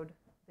download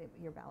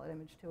your ballot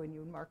image to, and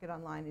you would mark it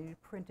online and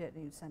you'd print it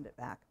and you'd send it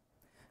back.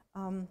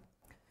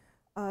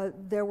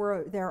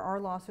 There are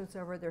lawsuits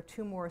over. There are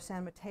 2 more.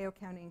 San Mateo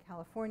County in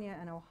California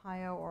and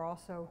Ohio are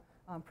also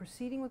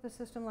proceeding with a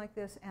system like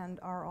this and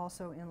are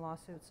also in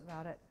lawsuits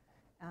about it.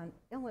 And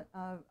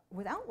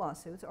without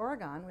lawsuits,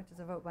 Oregon, which is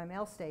a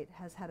vote-by-mail state,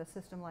 has had a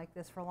system like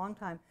this for a long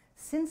time,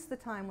 since the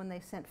time when they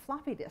sent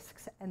floppy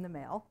disks in the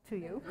mail to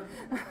you.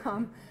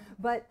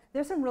 But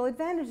there's some real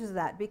advantages of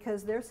that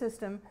because their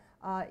system,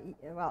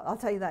 well, I'll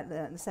tell you that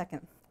in a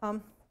second.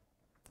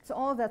 So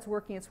all of that's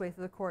working its way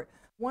through the court.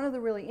 One of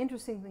the really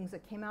interesting things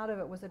that came out of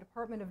it was a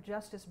Department of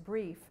Justice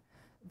brief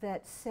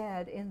that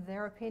said, in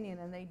their opinion,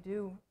 and they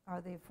are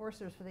the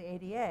enforcers for the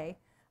ADA,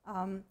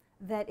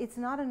 that it's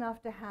not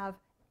enough to have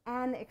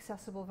an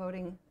accessible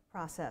voting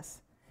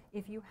process.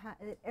 If you have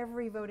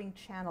every voting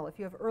channel, if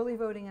you have early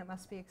voting, it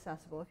must be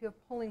accessible. If you have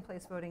polling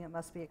place voting, it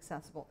must be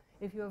accessible.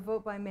 If you have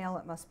vote by mail,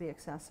 it must be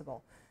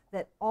accessible.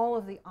 That all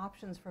of the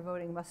options for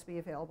voting must be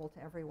available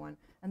to everyone.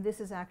 And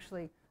this is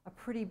actually a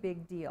pretty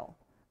big deal.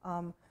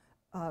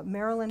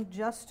 Maryland,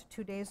 just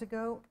 2 days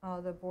ago,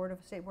 the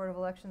State Board of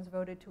Elections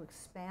voted to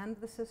expand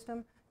the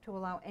system to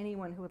allow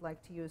anyone who would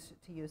like to use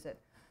it.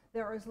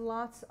 There is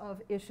lots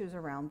of issues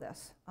around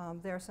this.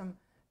 There are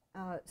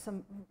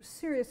some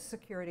serious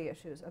security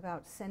issues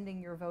about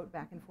sending your vote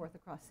back and forth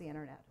across the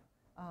internet.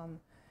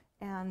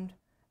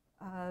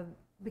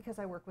 Because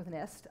I work with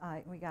NIST,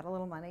 we got a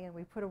little money and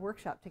we put a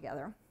workshop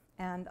together.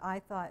 And I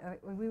thought,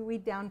 we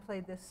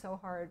downplayed this so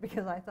hard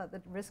because I thought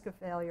the risk of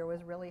failure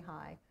was really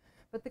high.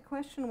 But the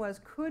question was,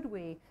 could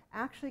we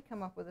actually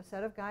come up with a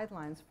set of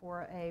guidelines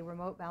for a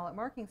remote ballot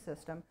marking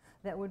system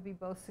that would be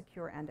both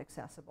secure and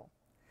accessible?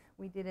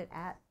 We did it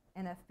at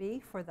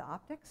NFB for the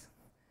optics.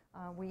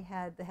 We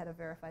had the head of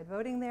verified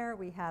voting there.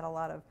 We had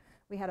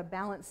a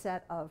balanced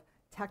set of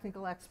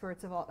technical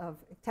experts,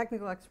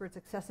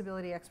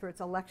 accessibility experts,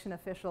 election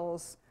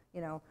officials, you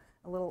know,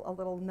 a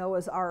little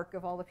Noah's Ark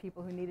of all the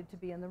people who needed to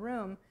be in the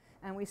room.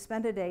 And we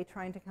spent a day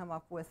trying to come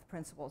up with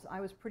principles.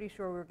 I was pretty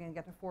sure we were going to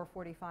get to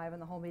 4:45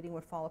 and the whole meeting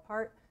would fall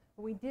apart,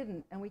 but we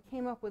didn't. And we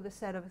came up with a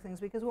set of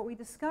things because what we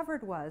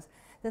discovered was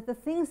that the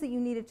things that you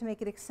needed to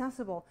make it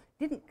accessible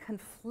didn't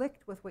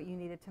conflict with what you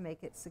needed to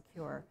make it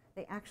secure.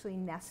 They actually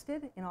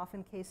nested. In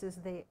often cases,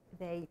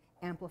 they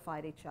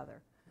amplified each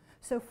other.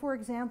 So for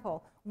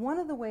example, one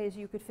of the ways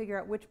you could figure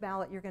out which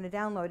ballot you're going to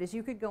download is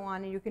you could go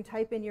on and you can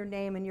type in your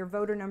name and your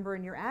voter number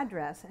and your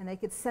address, and they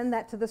could send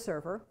that to the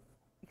server,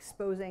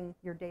 exposing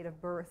your date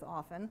of birth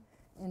often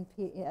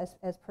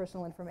as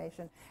personal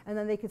information. And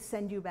then they could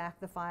send you back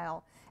the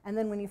file. And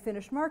then when you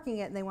finish marking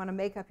it and they want to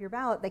make up your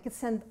ballot, they could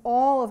send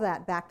all of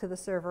that back to the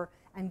server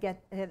and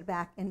get it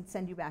back and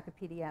send you back a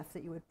PDF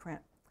that you would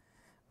print.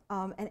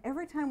 And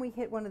every time we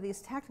hit one of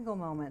these technical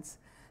moments,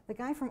 the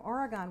guy from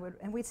Oregon would,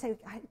 and we'd say,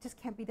 it just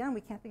can't be done.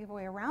 We can't think of a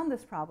way around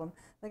this problem.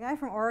 The guy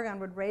from Oregon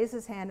would raise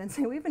his hand and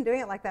say, we've been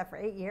doing it like that for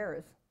 8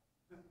 years.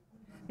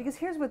 Because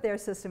here's what their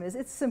system is.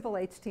 It's simple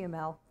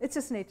HTML. It's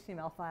just an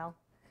HTML file.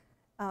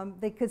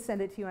 They could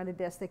send it to you on a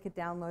disk. They could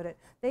download it.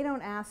 They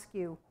don't ask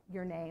you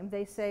your name.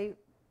 They say,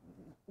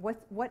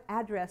 what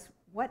address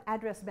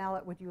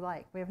ballot would you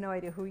like? We have no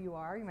idea who you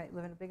are. You might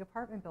live in a big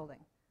apartment building.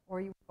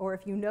 Or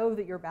if you know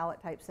that you're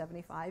ballot type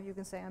 75, you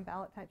can say, I'm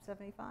ballot type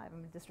 75.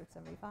 I'm in district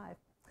 75.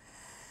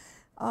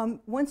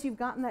 Once you've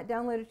gotten that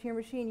downloaded to your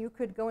machine, you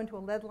could go into a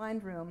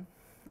lead-lined room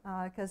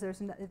because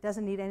it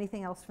doesn't need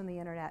anything else from the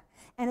internet.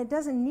 And it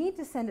doesn't need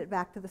to send it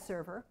back to the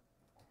server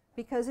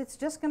because it's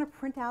just going to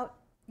print out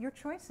your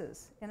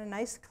choices in a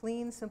nice,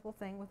 clean, simple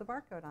thing with a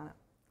barcode on it.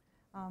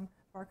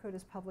 Barcode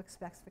is public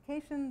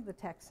specification. The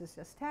text is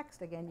just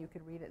text. Again, you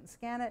could read it and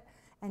scan it,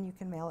 and you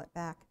can mail it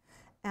back.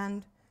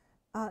 And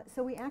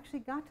so we actually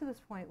got to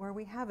this point where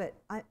we have it.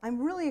 I'm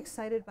really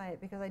excited by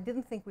it because I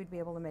didn't think we'd be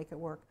able to make it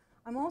work.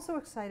 I'm also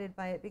excited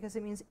by it because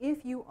it means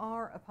if you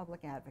are a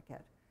public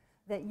advocate,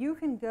 that you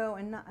can go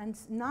and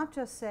not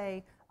just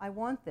say, I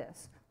want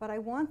this, but I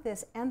want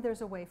this, and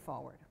there's a way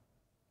forward.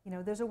 You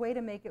know, there's a way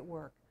to make it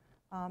work.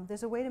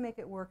 There's a way to make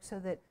it work so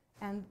that,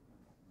 and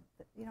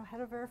you know,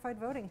 head of verified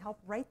voting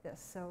helped write this,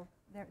 so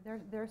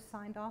they're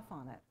signed off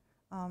on it.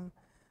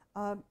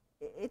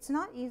 It's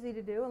not easy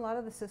to do. A lot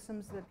of the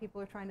systems that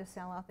people are trying to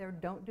sell out there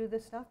don't do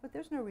this stuff, but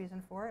there's no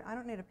reason for it. I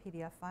don't need a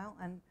PDF file,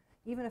 and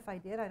even if I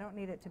did, I don't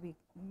need it to be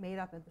made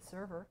up at the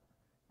server.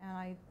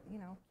 And you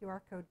know, QR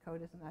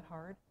code isn't that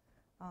hard.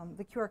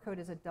 The QR code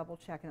is a double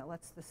check, and it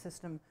lets the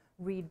system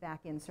read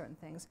back in certain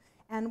things.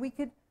 And we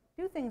could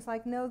do things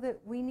like know that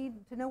we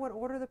need to know what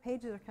order the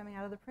pages are coming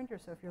out of the printer.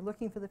 So if you're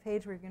looking for the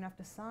page where you're going to have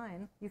to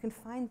sign, you can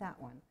find that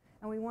one.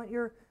 And we want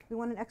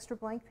an extra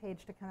blank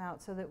page to come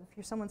out so that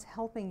if someone's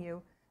helping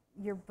you,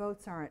 your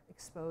votes aren't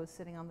exposed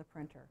sitting on the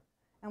printer.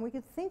 And we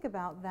could think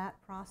about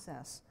that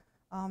process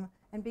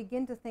and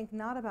begin to think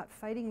not about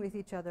fighting with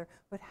each other,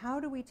 but how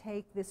do we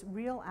take this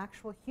real,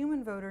 actual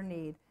human voter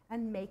need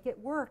and make it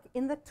work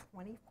in the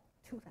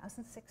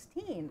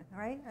 2016,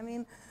 right? I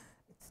mean,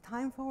 it's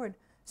time forward.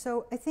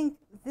 So I think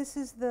this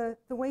is the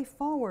way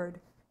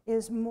forward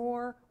is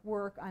more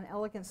work on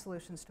elegant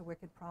solutions to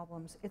wicked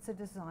problems. It's a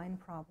design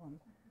problem.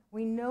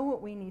 We know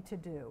what we need to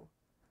do.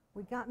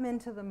 We got men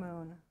to the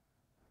moon.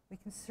 We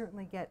can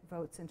certainly get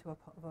votes into a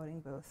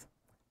voting booth.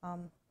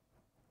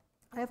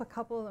 I have a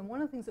couple of them.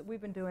 One of the things that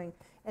we've been doing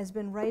has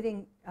been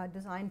writing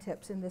design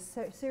tips in this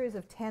series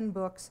of 10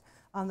 books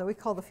that we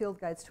call the Field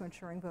Guides to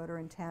Ensuring Voter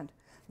Intent.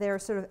 They're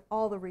sort of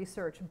all the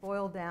research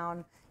boiled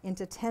down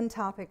into 10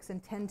 topics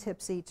and 10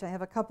 tips each. I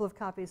have a couple of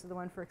copies of the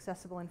one for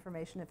accessible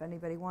information if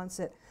anybody wants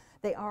it.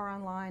 They are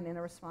online in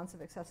a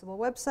responsive, accessible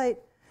website,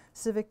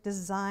 civic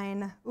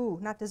design,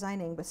 not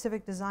designing, but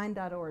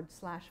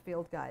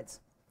civicdesign.org/fieldguides.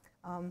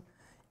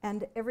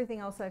 And everything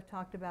else I've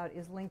talked about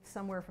is linked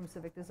somewhere from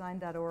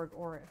civicdesign.org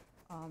or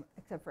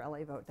except for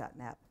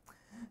lavote.net.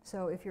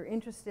 So if you're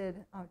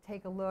interested,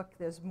 take a look.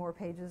 There's more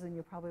pages than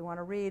you probably want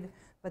to read,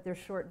 but there's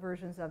short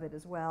versions of it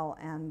as well,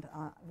 and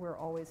we're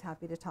always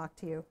happy to talk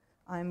to you.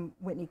 I'm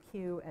Whitney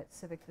Q at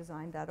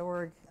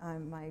civicdesign.org.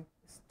 My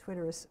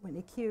Twitter is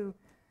Whitney Q,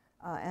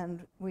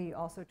 and we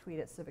also tweet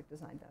at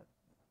civicdesign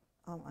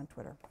on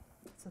Twitter.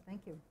 So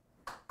thank you.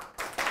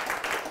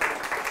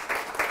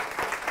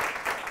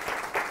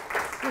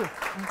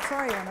 I'm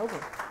sorry I went over.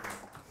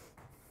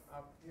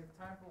 We have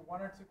time for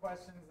one or two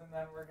questions, and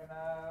then we're going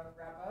to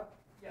wrap up.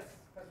 Yes,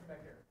 question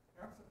back here.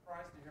 I'm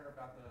surprised to hear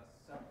about the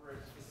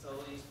separate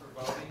facilities for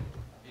voting,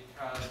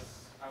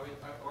 because I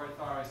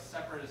thought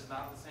separate is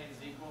not the same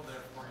as equal,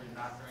 therefore you're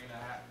not going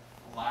to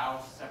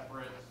allow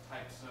separate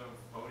types of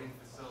voting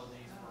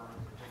facilities for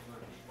particular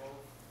people,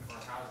 or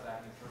how is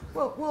that interpreted?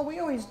 Well, we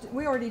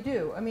already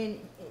do. I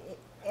mean,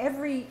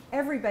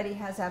 everybody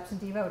has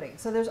absentee voting,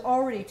 so there's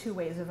already two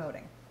ways of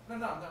voting. No,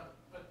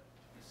 but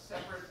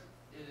separate,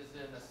 it is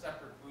in a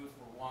separate booth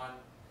for one,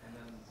 and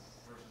then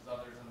versus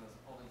others in the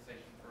polling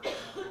station, for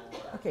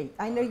example. Okay,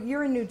 I know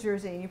you're in New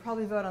Jersey, and you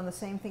probably vote on the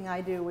same thing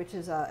I do, which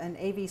is an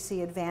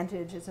AVC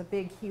Advantage. It's a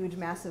big, huge,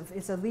 massive,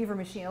 it's a lever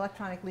machine,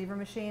 electronic lever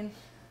machine.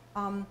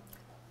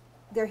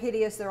 They're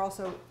hideous, they're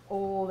also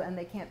old, and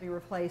they can't be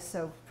replaced,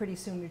 so pretty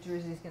soon New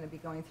Jersey is going to be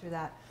going through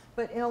that.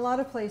 But in a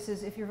lot of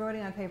places, if you're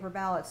voting on paper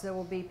ballots, there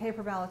will be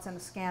paper ballots and a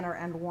scanner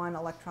and one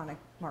electronic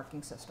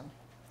marking system.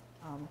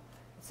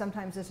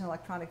 Sometimes it's an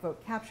electronic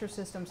vote capture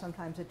system,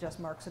 sometimes it just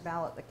marks a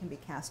ballot that can be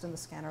cast in the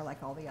scanner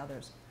like all the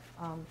others.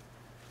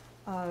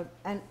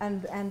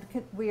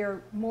 We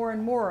are more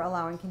and more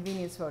allowing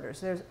convenience voters.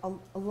 There's a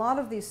lot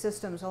of these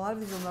systems, a lot of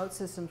these remote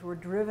systems were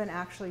driven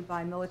actually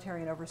by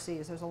military and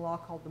overseas. There's a law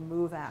called the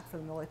MOVE Act for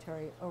the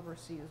Military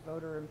Overseas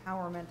Voter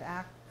Empowerment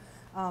Act.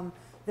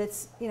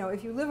 That's, you know,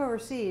 if you live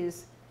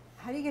overseas,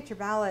 how do you get your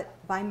ballot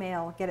by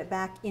mail, get it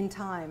back in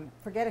time?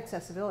 Forget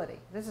accessibility.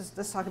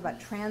 Let's talk about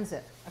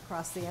transit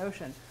across the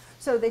ocean.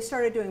 So they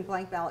started doing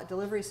blank ballot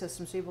delivery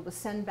systems to be able to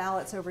send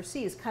ballots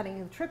overseas, cutting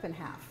the trip in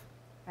half,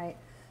 right?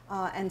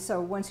 And so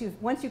once you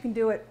can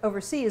do it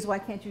overseas, why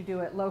can't you do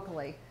it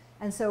locally?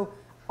 And so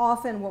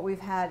often what we've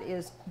had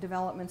is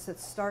developments that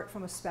start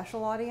from a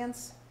special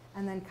audience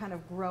and then kind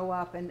of grow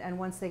up, and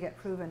once they get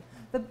proven.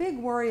 The big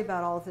worry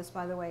about all of this,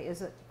 by the way, is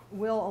that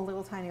will a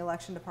little tiny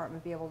election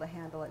department be able to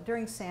handle it?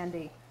 During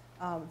Sandy,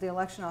 the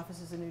election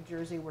offices in New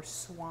Jersey were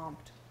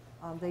swamped.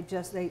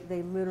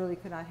 They literally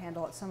could not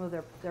handle it. Some of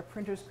their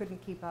printers couldn't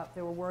keep up.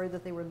 They were worried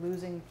that they were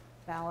losing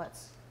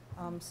ballots.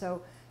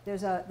 So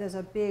there's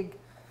a big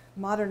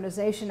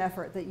modernization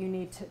effort that you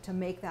need to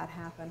make that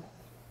happen.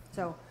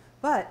 So,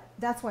 but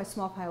that's why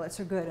small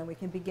pilots are good, and we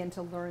can begin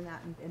to learn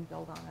that and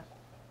build on it.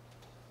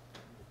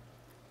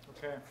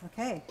 Okay.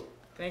 Okay.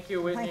 Thank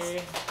you, Whitney.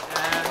 Thanks.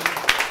 And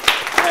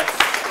yes.